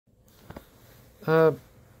Uh,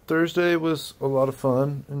 Thursday was a lot of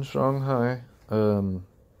fun in Shanghai.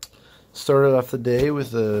 Started off the day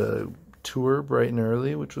with a tour bright and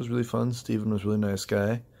early, which was really fun. Steven was a really nice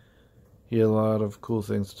guy. He had a lot of cool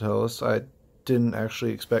things to tell us. I didn't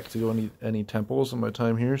actually expect to go any temples in my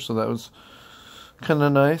time here, so that was kind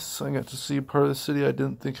of nice. I got to see part of the city I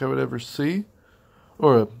didn't think I would ever see,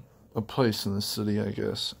 or a place in the city, I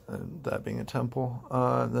guess, and that being a temple.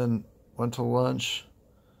 Then went to lunch,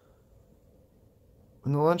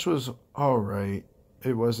 and the lunch was all right.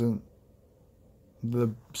 It wasn't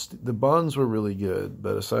the the buns were really good,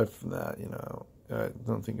 but aside from that, I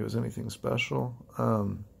don't think it was anything special.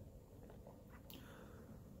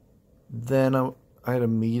 Then I had a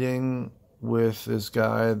meeting with this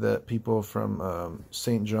guy that people from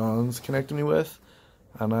St. John's connected me with,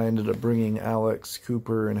 and I ended up bringing Alex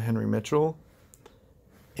Cooper and Henry Mitchell,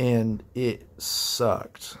 and it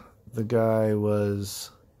sucked. The guy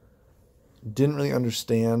was didn't really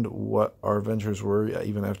understand what our ventures were,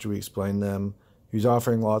 even after we explained them. He was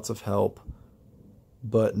offering lots of help,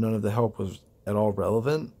 but none of the help was at all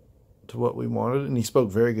relevant to what we wanted. And he spoke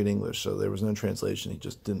very good English, so there was no translation. He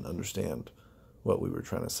just didn't understand what we were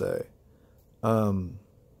trying to say. Um,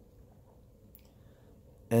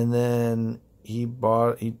 and then he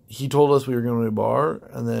told us we were going to a bar,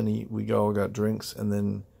 and then we all got drinks, and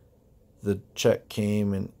then the check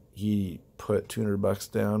came, and he put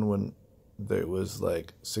 $200 down when there was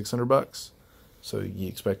like $600. So he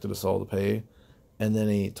expected us all to pay. And then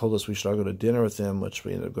he told us we should all go to dinner with him, which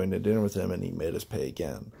we ended up going to dinner with him, and he made us pay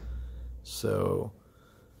again. So,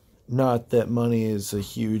 not that money is a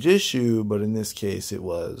huge issue, but in this case it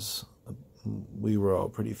was. We were all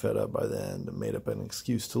pretty fed up by then and made up an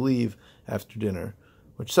excuse to leave after dinner,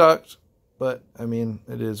 which sucked, but I mean,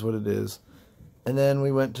 it is what it is. And then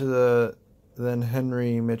we went to then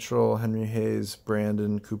Henry Mitchell, Henry Hayes,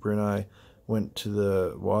 Brandon, Cooper, and I went to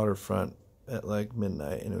the waterfront at like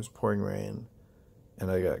midnight, and it was pouring rain,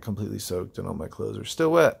 and I got completely soaked, and all my clothes are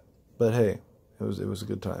still wet. But hey, it was a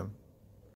good time.